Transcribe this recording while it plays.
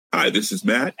Hi, this is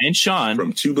Matt and Sean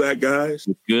from Two Black Guys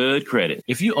with Good Credit.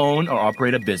 If you own or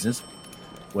operate a business,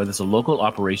 whether it's a local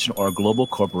operation or a global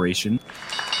corporation,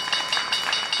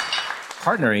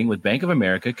 partnering with Bank of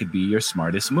America could be your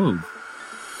smartest move.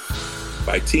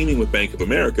 By teaming with Bank of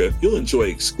America, you'll enjoy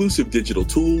exclusive digital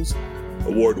tools,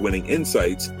 award-winning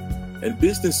insights, and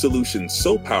business solutions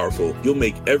so powerful you'll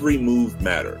make every move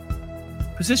matter.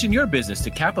 Position your business to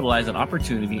capitalize on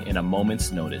opportunity in a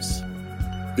moment's notice.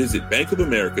 Visit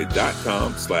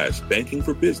bankofamerica.com/banking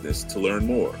for business to learn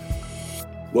more.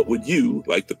 What would you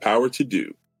like the power to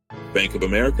do? Bank of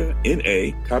America,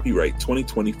 N.A., copyright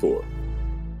 2024.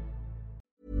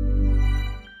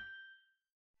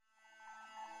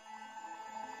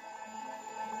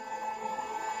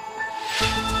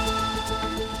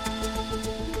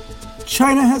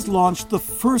 China has launched the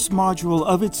first module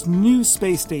of its new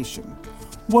space station.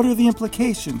 What are the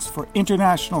implications for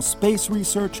international space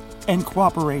research and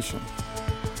cooperation?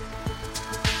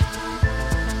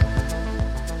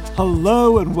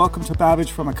 Hello and welcome to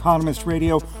Babbage from Economist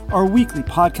Radio, our weekly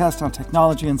podcast on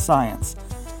technology and science.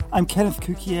 I'm Kenneth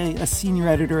Cukier, a senior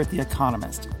editor at The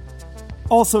Economist.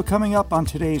 Also coming up on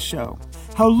today's show,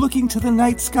 how looking to the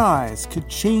night skies could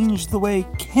change the way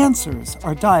cancers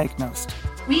are diagnosed.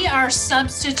 We are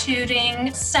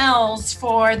substituting cells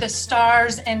for the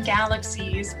stars and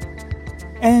galaxies.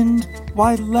 And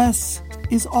why less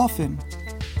is often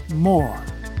more.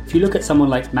 If you look at someone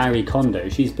like Marie Kondo,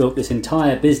 she's built this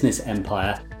entire business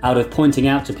empire out of pointing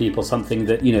out to people something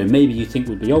that, maybe you think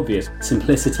would be obvious.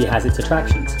 Simplicity has its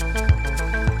attractions.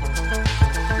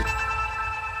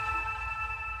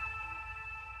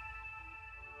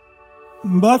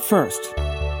 But first,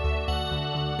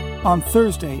 on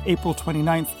Thursday, April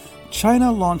 29th,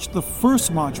 China launched the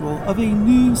first module of a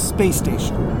new space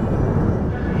station.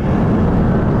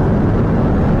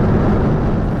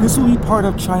 This will be part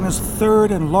of China's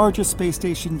third and largest space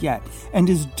station yet, and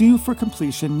is due for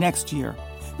completion next year.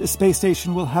 The space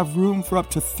station will have room for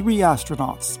up to 3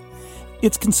 astronauts.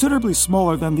 It's considerably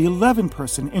smaller than the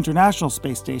 11-person International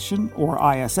Space Station, or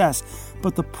ISS,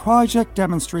 but the project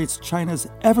demonstrates China's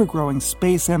ever-growing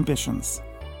space ambitions.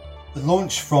 The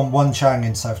launch from Wenchang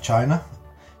in South China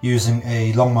using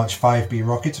a Long March 5B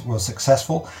rocket was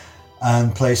successful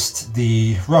and placed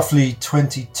the roughly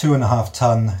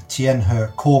 22.5-ton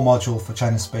Tianhe core module for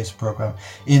China's space program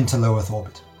into low Earth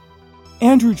orbit.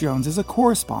 Andrew Jones is a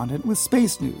correspondent with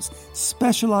Space News,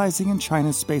 specializing in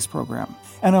China's space program.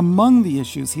 And among the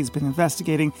issues he's been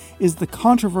investigating is the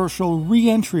controversial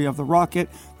re-entry of the rocket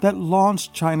that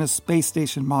launched China's space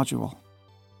station module.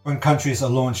 When countries are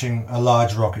launching a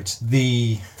large rocket,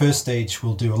 the first stage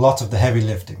will do a lot of the heavy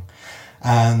lifting.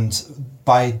 And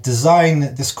by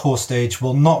design, this core stage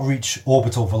will not reach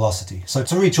orbital velocity. So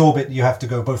to reach orbit, you have to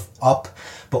go both up,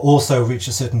 but also reach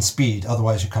a certain speed,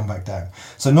 otherwise you come back down.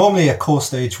 So normally a core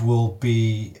stage will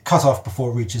be cut off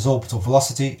before it reaches orbital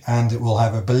velocity, and it will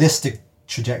have a ballistic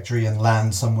trajectory and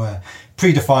land somewhere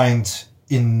predefined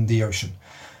in the ocean.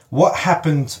 What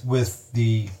happened with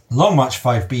the Long March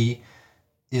 5B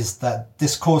is that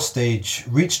this core stage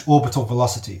reached orbital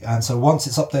velocity. And so once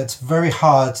it's up there, it's very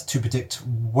hard to predict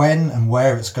when and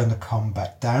where it's going to come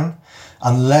back down,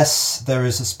 unless there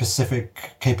is a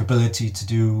specific capability to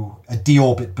do a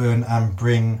deorbit burn and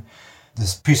bring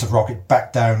this piece of rocket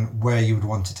back down where you would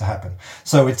want it to happen.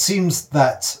 So it seems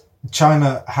that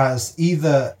China has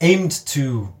either aimed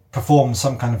to perform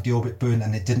some kind of deorbit burn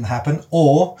and it didn't happen,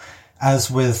 or, as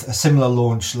with a similar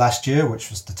launch last year, which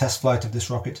was the test flight of this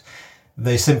rocket,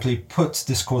 they simply put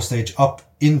this core stage up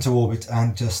into orbit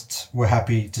and just were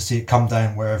happy to see it come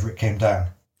down wherever it came down.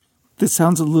 This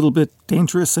sounds a little bit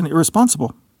dangerous and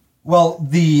irresponsible. Well,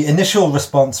 the initial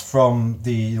response from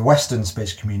the Western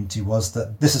space community was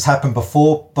that this has happened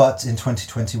before, but in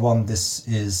 2021 this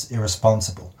is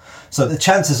irresponsible. So the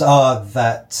chances are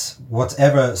that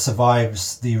whatever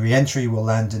survives the re-entry will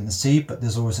land in the sea, but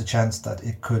there's always a chance that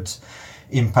it could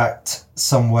impact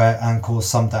somewhere and cause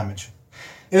some damage.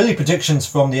 Early predictions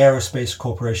from the Aerospace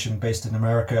Corporation based in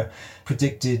America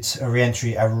predicted a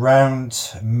re-entry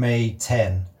around May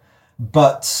 10.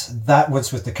 But that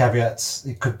was with the caveats,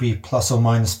 it could be plus or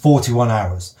minus 41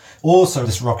 hours. Also,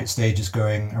 this rocket stage is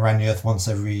going around the Earth once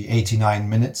every 89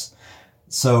 minutes.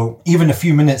 So even a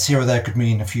few minutes here or there could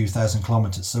mean a few thousand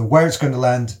kilometers. So where it's going to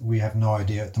land, we have no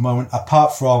idea at the moment,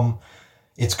 apart from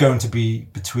it's going to be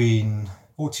between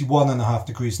 41.5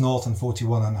 degrees north and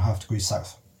 41.5 degrees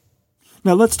south.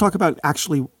 Now let's talk about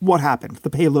actually what happened, the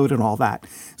payload and all that.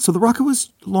 So the rocket was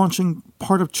launching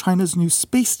part of China's new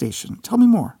space station. Tell me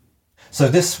more. So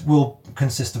this will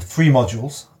consist of 3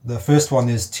 modules. The first one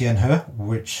is Tianhe,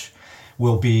 which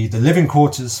will be the living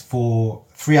quarters for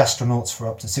 3 astronauts for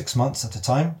up to 6 months at a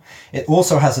time. It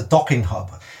also has a docking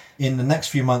hub. In the next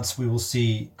few months, we will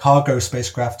see cargo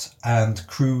spacecraft and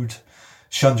crewed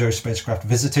Shenzhou spacecraft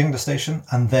visiting the station.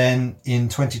 And then in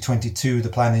 2022, the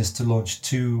plan is to launch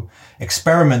 2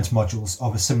 experiment modules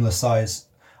of a similar size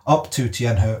up to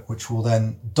Tianhe, which will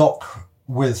then dock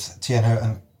with Tianhe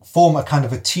and form a kind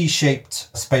of a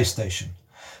T-shaped space station.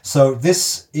 So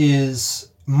this is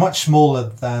much smaller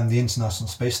than the International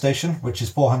Space Station, which is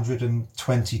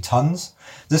 420 tons.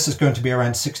 This is going to be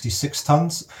around 66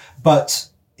 tons, but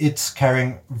it's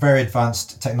carrying very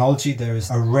advanced technology. There is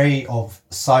an array of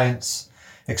science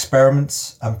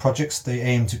experiments and projects they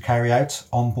aim to carry out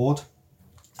on board.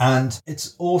 And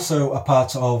it's also a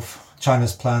part of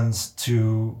China's plans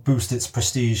to boost its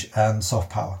prestige and soft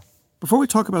power. Before we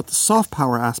talk about the soft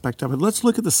power aspect of it, let's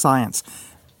look at the science.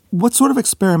 What sort of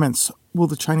experiments will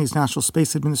the Chinese National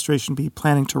Space Administration be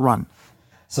planning to run?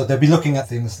 So they'll be looking at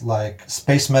things like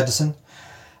space medicine,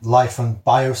 life and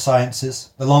biosciences,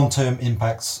 the long-term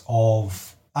impacts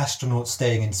of astronauts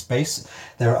staying in space.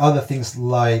 There are other things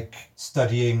like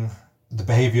studying the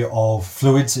behavior of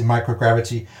fluids in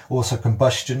microgravity, also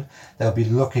combustion. They'll be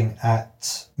looking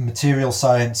at material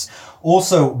science.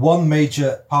 Also, one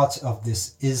major part of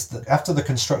this is that after the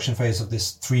construction phase of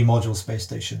this 3-module space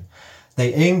station,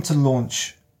 they aim to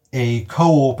launch a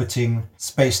co-orbiting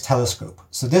space telescope.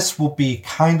 So this will be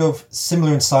kind of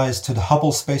similar in size to the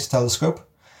Hubble Space Telescope.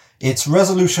 Its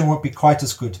resolution won't be quite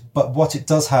as good, but what it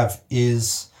does have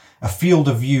is a field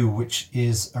of view which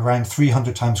is around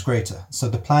 300 times greater. So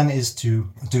the plan is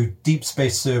to do deep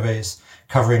space surveys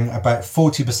covering about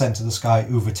 40% of the sky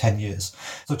over 10 years.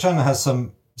 So China has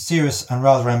some serious and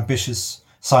rather ambitious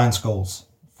science goals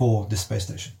for this space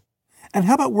station. And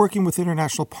how about working with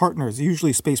international partners?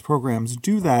 Usually space programs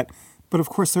do that, but of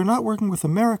course they're not working with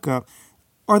America.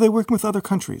 Are they working with other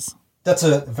countries? That's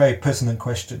a very pertinent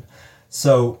question.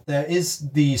 So there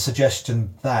is the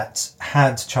suggestion that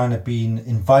had China been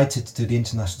invited to the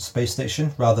International Space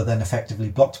Station rather than effectively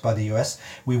blocked by the US,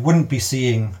 we wouldn't be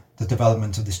seeing the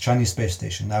development of this Chinese space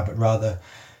station now, but rather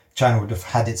China would have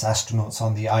had its astronauts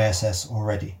on the ISS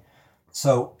already.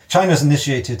 So China's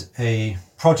initiated a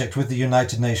project with the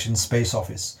United Nations Space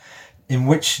Office in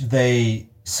which they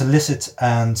solicit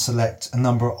and select a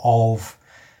number of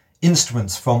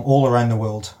instruments from all around the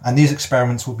world, and these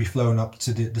experiments will be flown up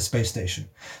to the space station.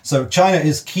 So China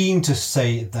is keen to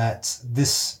say that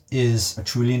this is a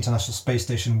truly international space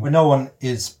station where no one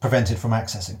is prevented from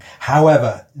accessing.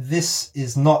 However, this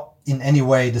is not in any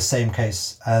way the same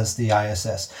case as the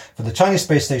ISS. For the Chinese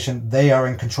space station, they are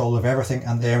in control of everything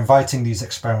and they're inviting these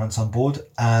experiments on board.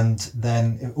 And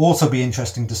then it will also be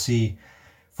interesting to see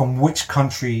from which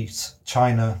countries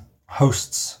China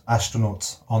hosts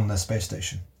astronauts on the space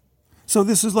station. So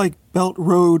this is like Belt,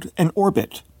 Road, and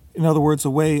Orbit. In other words, a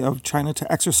way of China to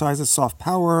exercise its soft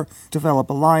power, develop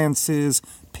alliances,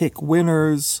 pick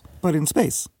winners, but in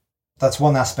space. That's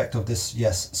one aspect of this,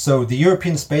 yes. So the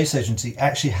European Space Agency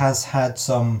actually has had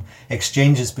some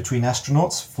exchanges between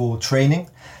astronauts for training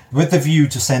with the view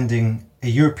to sending a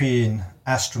European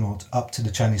astronaut up to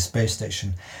the Chinese space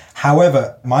station.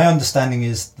 However, my understanding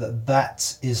is that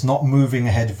that is not moving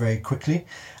ahead very quickly.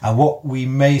 And what we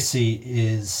may see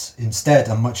is instead,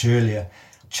 and much earlier,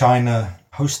 China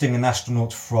hosting an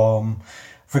astronaut from,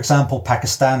 for example,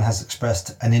 Pakistan has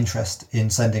expressed an interest in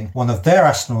sending one of their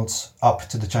astronauts up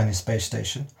to the Chinese space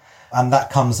station. And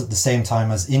that comes at the same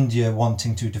time as India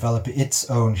wanting to develop its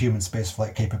own human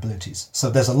spaceflight capabilities. So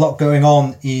there's a lot going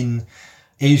on in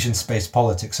Asian space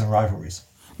politics and rivalries.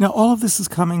 Now, all of this is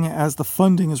coming as the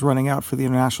funding is running out for the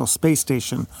International Space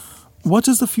Station. What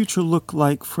does the future look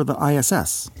like for the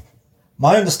ISS?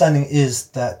 My understanding is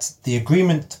that the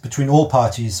agreement between all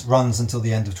parties runs until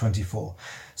the end of 2024.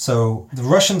 So the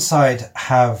Russian side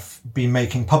have been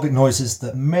making public noises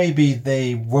that maybe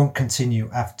they won't continue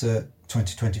after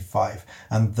 2025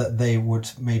 and that they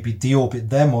would maybe deorbit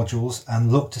their modules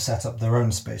and look to set up their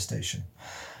own space station.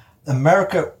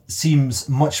 America seems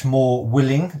much more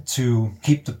willing to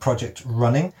keep the project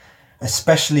running,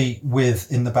 especially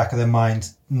with, in the back of their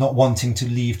mind, not wanting to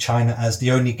leave China as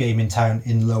the only game in town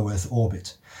in low Earth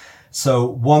orbit. So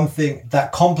one thing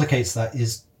that complicates that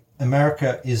is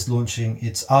America is launching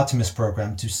its Artemis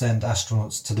program to send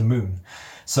astronauts to the moon.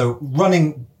 So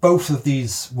running both of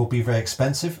these will be very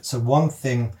expensive. So one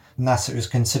thing NASA is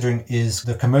considering is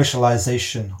the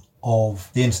commercialization of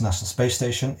the International Space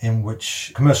Station, in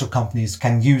which commercial companies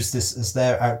can use this as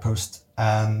their outpost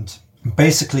and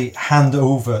basically hand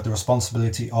over the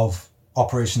responsibility of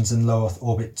operations in low Earth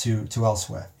orbit to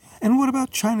elsewhere. And what about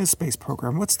China's space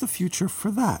program? What's the future for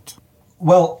that?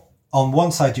 Well, On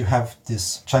one side, you have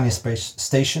this Chinese space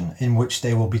station in which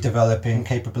they will be developing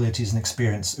capabilities and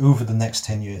experience over the next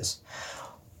 10 years.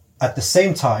 At the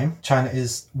same time, China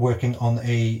is working on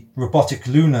a robotic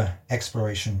lunar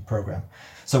exploration program.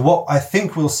 So what I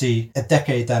think we'll see a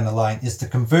decade down the line is the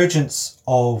convergence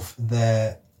of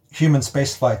their human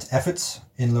spaceflight efforts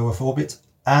in low Earth orbit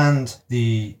and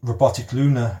the robotic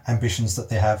lunar ambitions that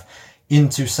they have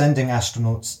into sending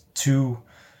astronauts to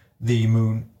the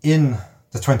moon in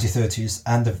the 2030s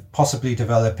and possibly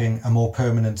developing a more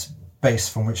permanent base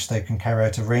from which they can carry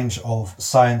out a range of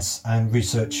science and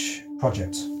research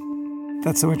projects.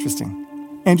 That's so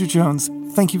interesting. Andrew Jones,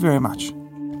 thank you very much.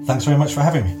 Thanks very much for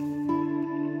having me.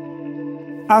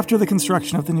 After the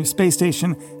construction of the new space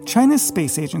station, China's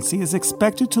space agency is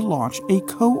expected to launch a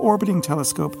co-orbiting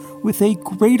telescope with a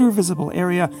greater visible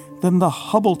area than the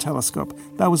Hubble telescope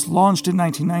that was launched in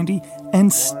 1990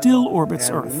 and still orbits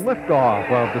Earth. Liftoff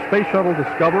of the Space Shuttle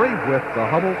Discovery with the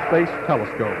Hubble Space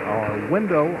Telescope, our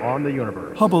window on the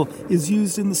universe. Hubble is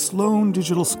used in the Sloan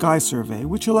Digital Sky Survey,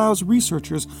 which allows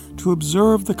researchers to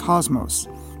observe the cosmos.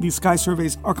 These sky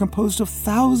surveys are composed of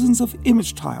thousands of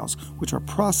image tiles, which are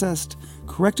processed,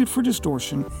 corrected for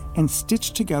distortion, and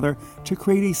stitched together to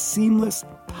create a seamless,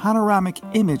 panoramic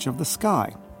image of the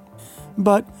sky.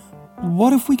 But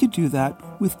what if we could do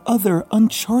that with other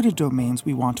uncharted domains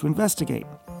we want to investigate?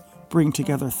 Bring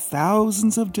together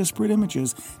thousands of disparate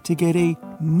images to get a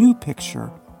new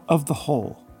picture of the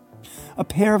whole. A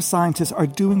pair of scientists are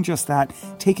doing just that,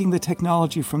 taking the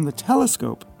technology from the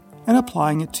telescope and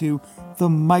applying it to the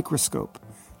microscope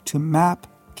to map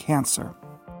cancer.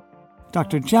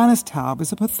 Dr. Janice Taub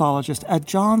is a pathologist at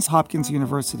Johns Hopkins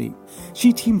University.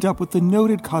 She teamed up with the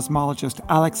noted cosmologist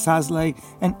Alex Sasley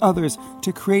and others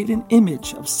to create an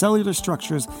image of cellular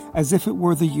structures as if it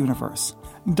were the universe.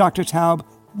 Dr. Taub,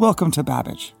 welcome to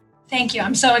Babbage. Thank you.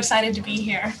 I'm so excited to be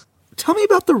here. Tell me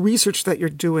about the research that you're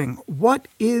doing. What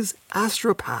is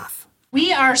Astropath?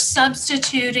 We are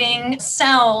substituting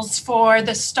cells for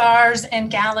the stars and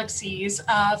galaxies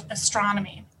of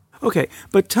astronomy. Okay,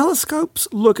 but telescopes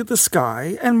look at the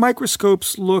sky and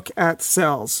microscopes look at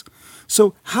cells.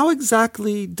 So how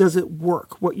exactly does it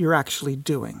work, what you're actually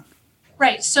doing?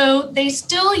 Right, so they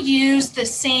still use the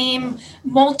same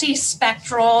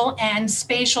multispectral and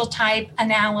spatial type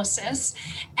analysis.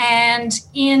 And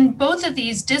in both of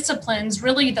these disciplines,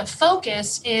 really the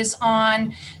focus is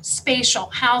on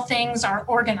spatial, how things are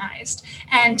organized,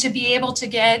 and to be able to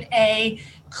get a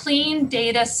clean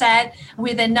data set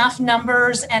with enough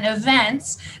numbers and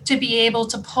events to be able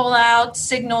to pull out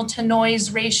signal to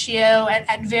noise ratio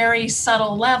at very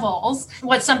subtle levels.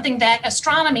 What's something that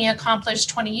astronomy accomplished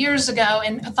 20 years ago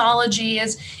in pathology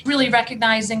is really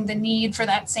recognizing the need for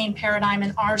that same paradigm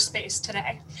in our space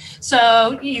today.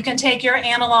 So you can take your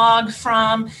analog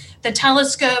from the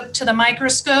telescope to the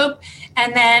microscope,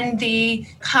 and then the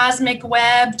cosmic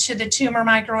web to the tumor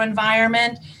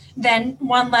microenvironment. Then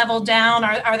one level down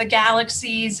are the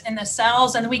galaxies and the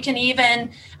cells. And we can even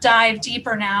dive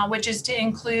deeper now, which is to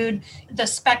include the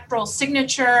spectral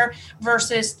signature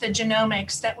versus the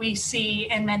genomics that we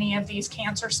see in many of these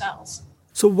cancer cells.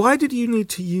 So why did you need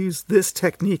to use this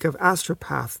technique of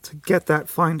Astropath to get that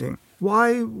finding?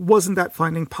 Why wasn't that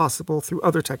finding possible through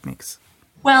other techniques?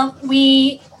 Well,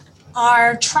 we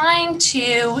are trying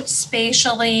to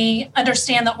spatially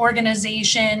understand the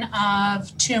organization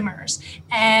of tumors.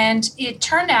 And it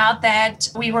turned out that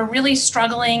we were really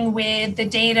struggling with the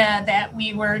data that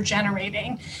we were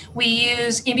generating. We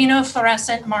use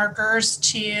immunofluorescent markers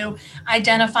to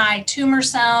identify tumor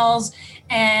cells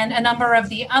and a number of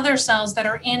the other cells that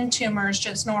are in tumors,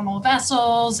 just normal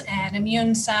vessels and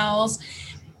immune cells,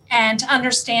 and to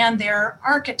understand their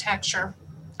architecture.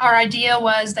 Our idea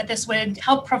was that this would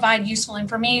help provide useful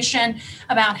information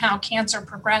about how cancer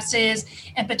progresses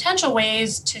and potential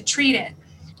ways to treat it.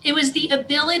 It was the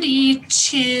ability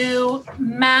to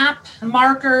map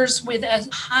markers with a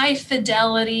high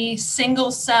fidelity,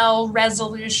 single cell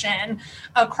resolution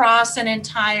across an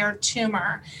entire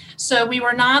tumor. So we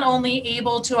were not only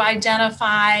able to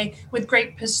identify with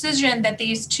great precision that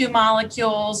these two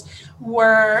molecules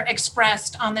were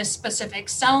expressed on this specific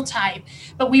cell type,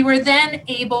 but we were then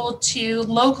able to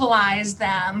localize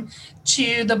them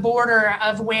to the border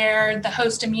of where the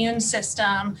host immune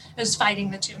system is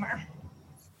fighting the tumor.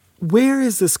 Where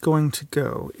is this going to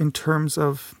go in terms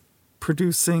of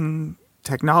producing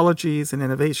technologies and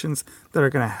innovations that are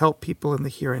going to help people in the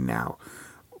here and now?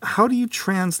 How do you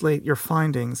translate your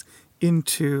findings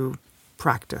into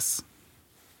practice?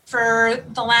 For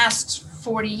the last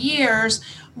 40 years,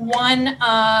 one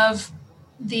of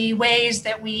the ways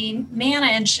that we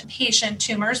manage patient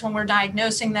tumors when we're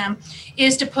diagnosing them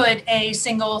is to put a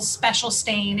single special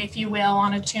stain, if you will,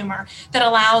 on a tumor that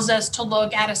allows us to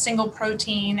look at a single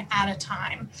protein at a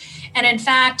time. And in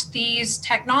fact, these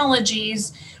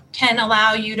technologies can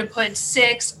allow you to put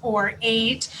 6 or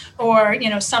 8, or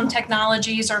some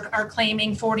technologies are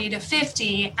claiming 40 to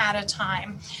 50 at a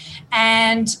time.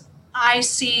 And I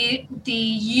see the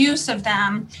use of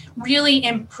them really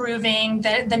improving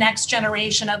the next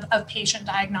generation of patient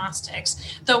diagnostics.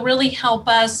 They'll really help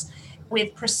us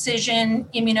with precision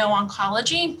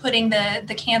immuno-oncology, putting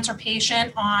the cancer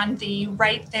patient on the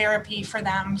right therapy for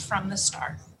them from the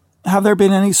start. Have there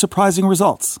been any surprising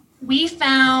results? We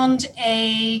found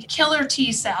a killer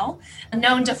T cell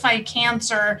known to fight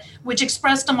cancer, which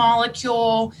expressed a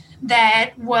molecule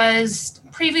that was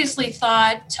previously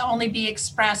thought to only be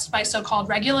expressed by so-called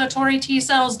regulatory T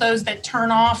cells, those that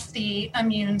turn off the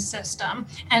immune system.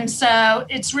 And so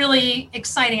it's really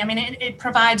exciting. I mean, it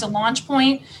provides a launch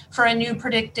point for a new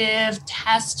predictive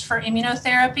test for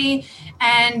immunotherapy.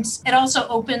 And it also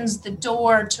opens the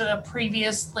door to a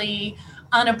previously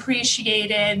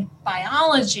unappreciated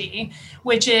biology,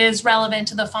 which is relevant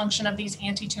to the function of these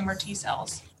anti-tumor T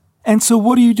cells. And so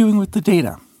what are you doing with the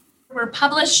data? We're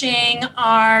publishing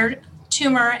our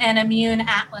tumor and immune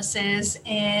atlases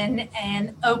in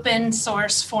an open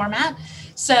source format.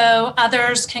 So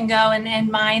others can go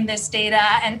and mine this data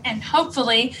and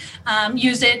hopefully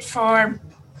use it for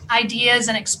ideas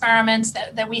and experiments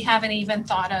that we haven't even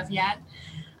thought of yet.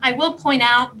 I will point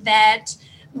out that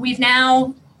we've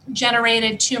now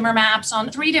generated tumor maps on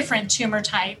 3 different tumor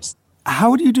types.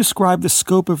 How do you describe the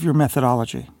scope of your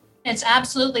methodology? It's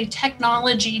absolutely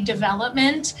technology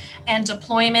development and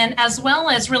deployment, as well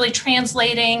as really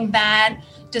translating that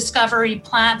discovery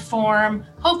platform,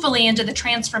 hopefully into the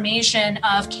transformation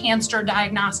of cancer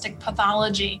diagnostic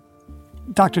pathology.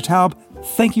 Dr. Taub,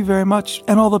 thank you very much,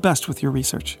 and all the best with your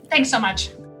research. Thanks so much.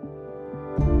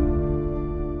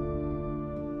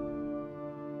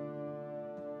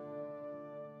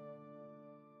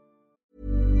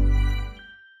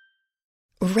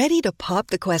 Ready to pop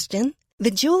the question? The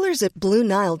jewelers at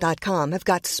BlueNile.com have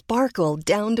got sparkle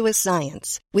down to a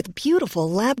science with beautiful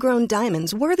lab-grown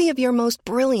diamonds worthy of your most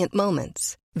brilliant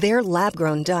moments. Their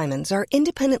lab-grown diamonds are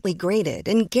independently graded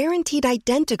and guaranteed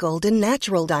identical to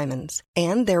natural diamonds,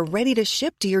 and they're ready to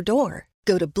ship to your door.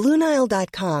 Go to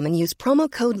BlueNile.com and use promo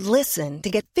code LISTEN to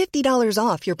get $50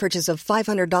 off your purchase of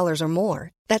 $500 or more.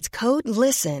 That's code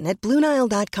LISTEN at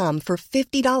BlueNile.com for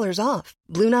 $50 off.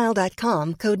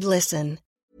 BlueNile.com, code LISTEN.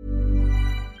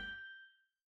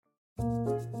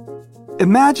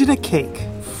 Imagine a cake,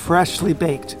 freshly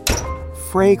baked,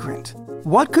 fragrant.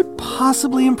 What could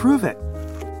possibly improve it?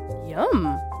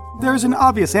 Yum. There's an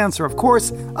obvious answer, of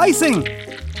course, icing.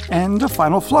 And a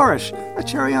final flourish, a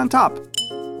cherry on top.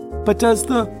 But does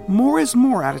the more is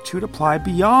more attitude apply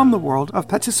beyond the world of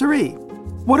patisserie?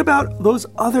 What about those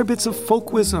other bits of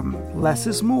folk wisdom, less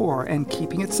is more, and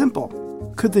keeping it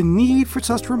simple? Could the need for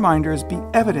such reminders be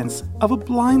evidence of a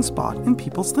blind spot in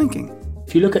people's thinking?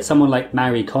 If you look at someone like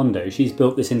Marie Kondo, she's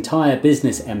built this entire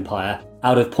business empire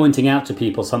out of pointing out to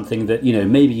people something that,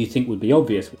 maybe you think would be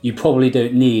obvious. You probably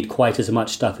don't need quite as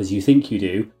much stuff as you think you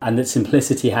do, and that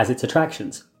simplicity has its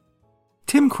attractions.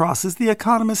 Tim Cross is The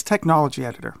Economist technology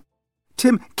editor.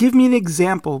 Tim, give me an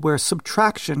example where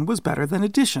subtraction was better than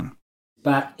addition.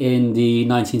 Back in the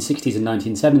 1960s and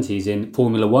 1970s in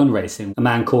Formula One racing, a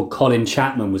man called Colin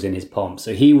Chapman was in his pomp.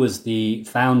 So he was the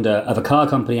founder of a car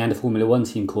company and a Formula One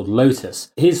team called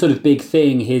Lotus. His sort of big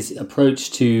thing, his approach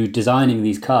to designing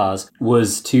these cars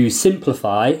was to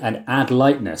simplify and add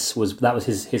lightness. That was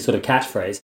his sort of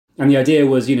catchphrase. And the idea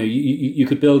was, you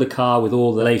could build a car with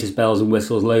all the latest bells and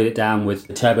whistles, load it down with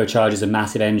turbochargers and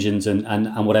massive engines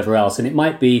and whatever else. And it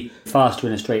might be faster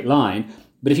in a straight line.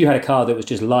 But if you had a car that was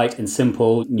just light and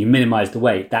simple, and you minimized the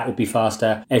weight, that would be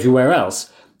faster everywhere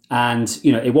else. And,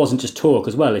 it wasn't just torque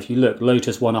as well. If you look,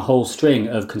 Lotus won a whole string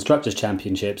of constructors'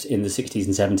 championships in the 60s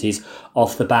and 70s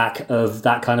off the back of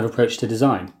that kind of approach to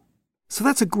design. So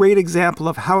that's a great example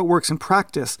of how it works in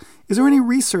practice. Is there any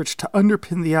research to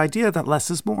underpin the idea that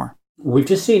less is more? We've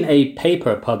just seen a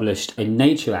paper published in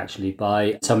Nature, actually,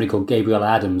 by somebody called Gabrielle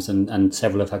Adams and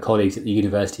several of her colleagues at the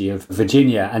University of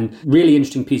Virginia. And really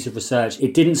interesting piece of research.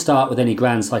 It didn't start with any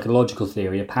grand psychological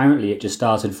theory. Apparently, it just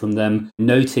started from them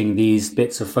noting these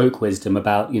bits of folk wisdom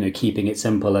about, keeping it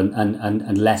simple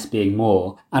and less being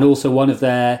more. And also one of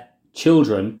their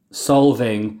children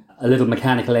solving a little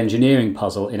mechanical engineering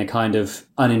puzzle in a kind of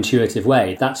unintuitive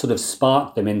way. That sort of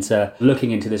sparked them into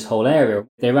looking into this whole area.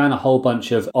 They ran a whole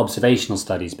bunch of observational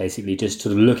studies, basically, just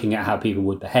sort of looking at how people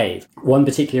would behave. One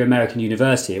particular American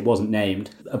university, it wasn't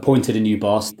named, appointed a new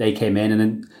boss. They came in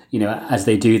and, as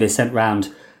they do, they sent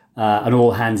round an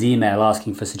all-hands email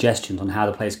asking for suggestions on how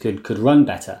the place could run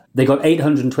better. They got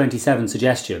 827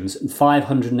 suggestions, and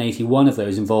 581 of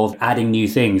those involved adding new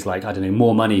things like,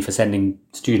 more money for sending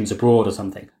students abroad or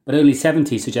something. But only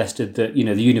 70 suggested that,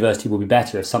 the university would be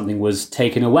better if something was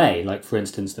taken away, like, for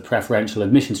instance, the preferential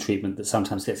admissions treatment that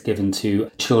sometimes gets given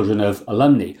to children of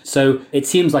alumni. So it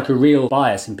seems like a real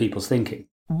bias in people's thinking.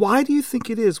 Why do you think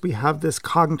it is we have this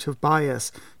cognitive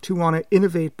bias to want to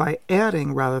innovate by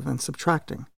adding rather than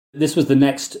subtracting? This was the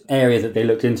next area that they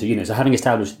looked into, so having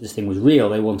established that this thing was real,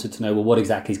 they wanted to know, well, what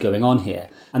exactly is going on here?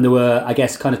 And there were, I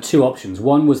guess, kind of two options.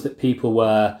 One was that people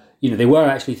were, they were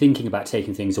actually thinking about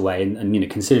taking things away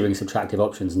and considering subtractive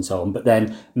options and so on, but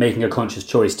then making a conscious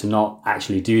choice to not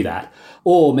actually do that.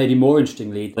 Or maybe more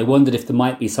interestingly, they wondered if there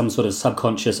might be some sort of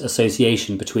subconscious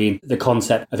association between the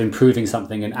concept of improving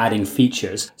something and adding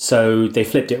features. So they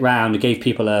flipped it round and gave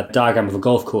people a diagram of a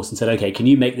golf course and said, okay, can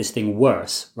you make this thing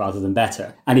worse rather than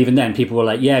better? And even then people were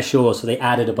like, yeah, sure. So they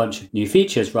added a bunch of new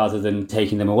features rather than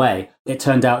taking them away. It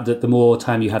turned out that the more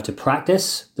time you have to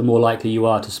practice, the more likely you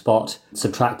are to spot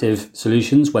subtractive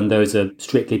solutions when those are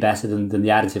strictly better than the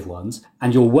additive ones.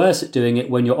 And you're worse at doing it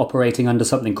when you're operating under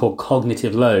something called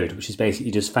cognitive load, which is basically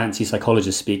just fancy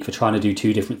psychologist speak for trying to do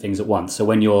two different things at once. So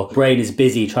when your brain is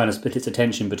busy trying to split its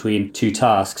attention between two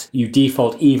tasks, you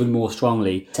default even more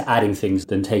strongly to adding things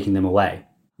than taking them away.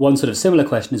 One sort of similar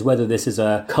question is whether this is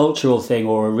a cultural thing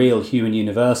or a real human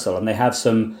universal. And they have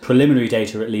some preliminary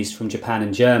data, at least from Japan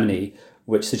and Germany,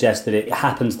 which suggests that it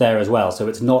happens there as well. So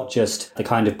it's not just the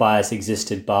kind of bias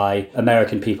existed by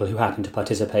American people who happen to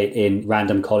participate in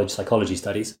random college psychology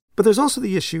studies. But there's also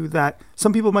the issue that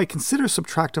some people might consider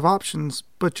subtractive options,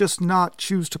 but just not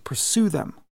choose to pursue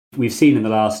them. We've seen in the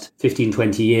last 15,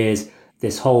 20 years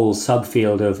this whole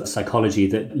subfield of psychology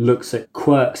that looks at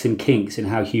quirks and kinks in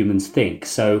how humans think.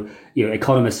 So,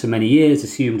 economists for many years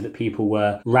assumed that people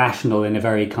were rational in a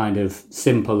very kind of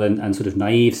simple and sort of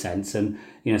naive sense. And,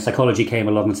 psychology came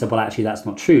along and said, well, actually, that's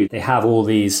not true. They have all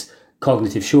these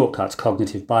cognitive shortcuts,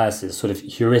 cognitive biases, sort of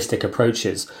heuristic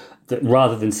approaches that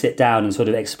rather than sit down and sort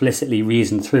of explicitly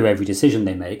reason through every decision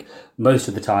they make, most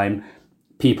of the time,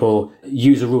 people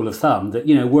use a rule of thumb that,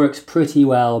 works pretty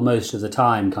well most of the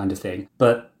time kind of thing,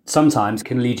 but sometimes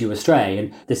can lead you astray.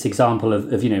 And this example of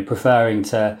preferring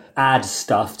to add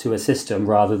stuff to a system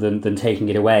rather than taking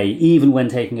it away, even when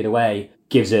taking it away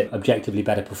gives it objectively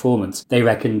better performance. They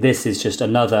reckon this is just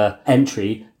another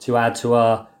entry to add to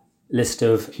our list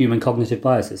of human cognitive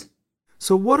biases.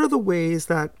 So what are the ways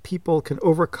that people can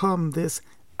overcome this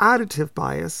additive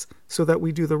bias so that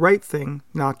we do the right thing,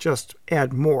 not just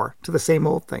add more to the same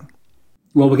old thing?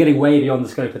 Well, we're getting way beyond the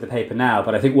scope of the paper now,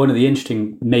 but I think one of the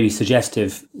interesting, maybe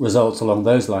suggestive results along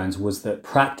those lines was that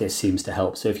practice seems to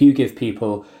help. So if you give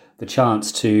people the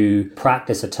chance to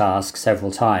practice a task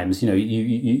several times,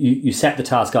 you set the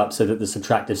task up so that the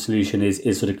subtractive solution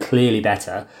is sort of clearly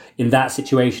better. In that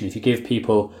situation, if you give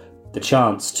people the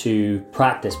chance to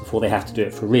practice before they have to do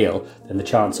it for real, then the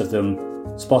chance of them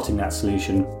spotting that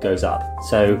solution goes up.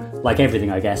 So, like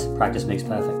everything, I guess, practice makes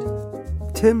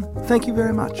perfect. Tim, thank you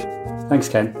very much. Thanks,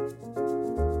 Ken.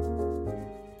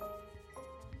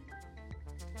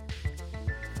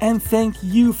 And thank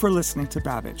you for listening to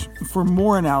Babbage. For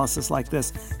more analysis like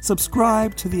this,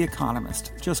 subscribe to The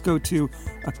Economist. Just go to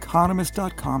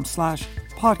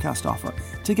economist.com/podcast offer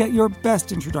to get your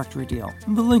best introductory deal.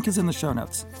 The link is in the show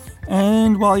notes.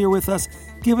 And while you're with us,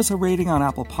 give us a rating on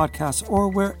Apple Podcasts or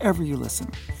wherever you listen.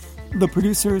 The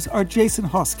producers are Jason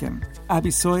Hoskin,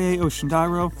 Abisoye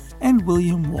Oshindairo, and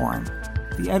William Warren.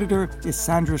 The editor is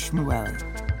Sandra Shmueli.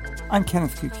 I'm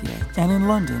Kenneth Cukier, and in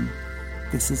London,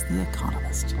 this is The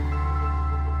Economist.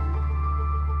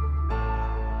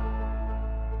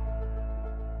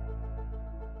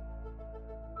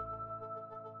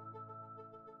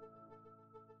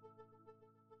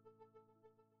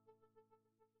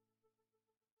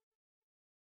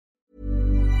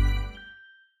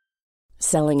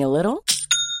 Selling a little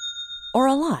or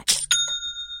a lot?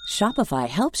 Shopify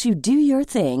helps you do your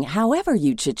thing however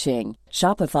you cha-ching.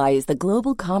 Shopify is the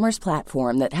global commerce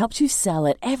platform that helps you sell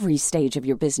at every stage of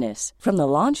your business. From the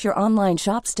launch your online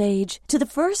shop stage to the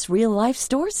first real-life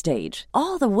store stage,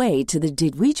 all the way to the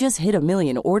did we just hit a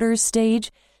million orders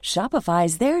stage. Shopify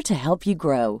is there to help you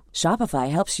grow. Shopify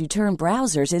helps you turn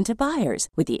browsers into buyers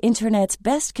with the internet's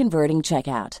best converting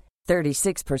checkout.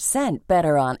 36%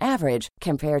 better on average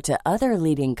compared to other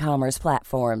leading commerce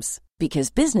platforms. Because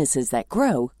businesses that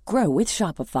grow, grow with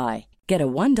Shopify. Get a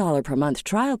 $1 per month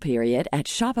trial period at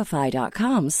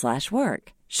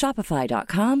shopify.com/work.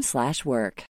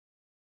 Shopify.com/work.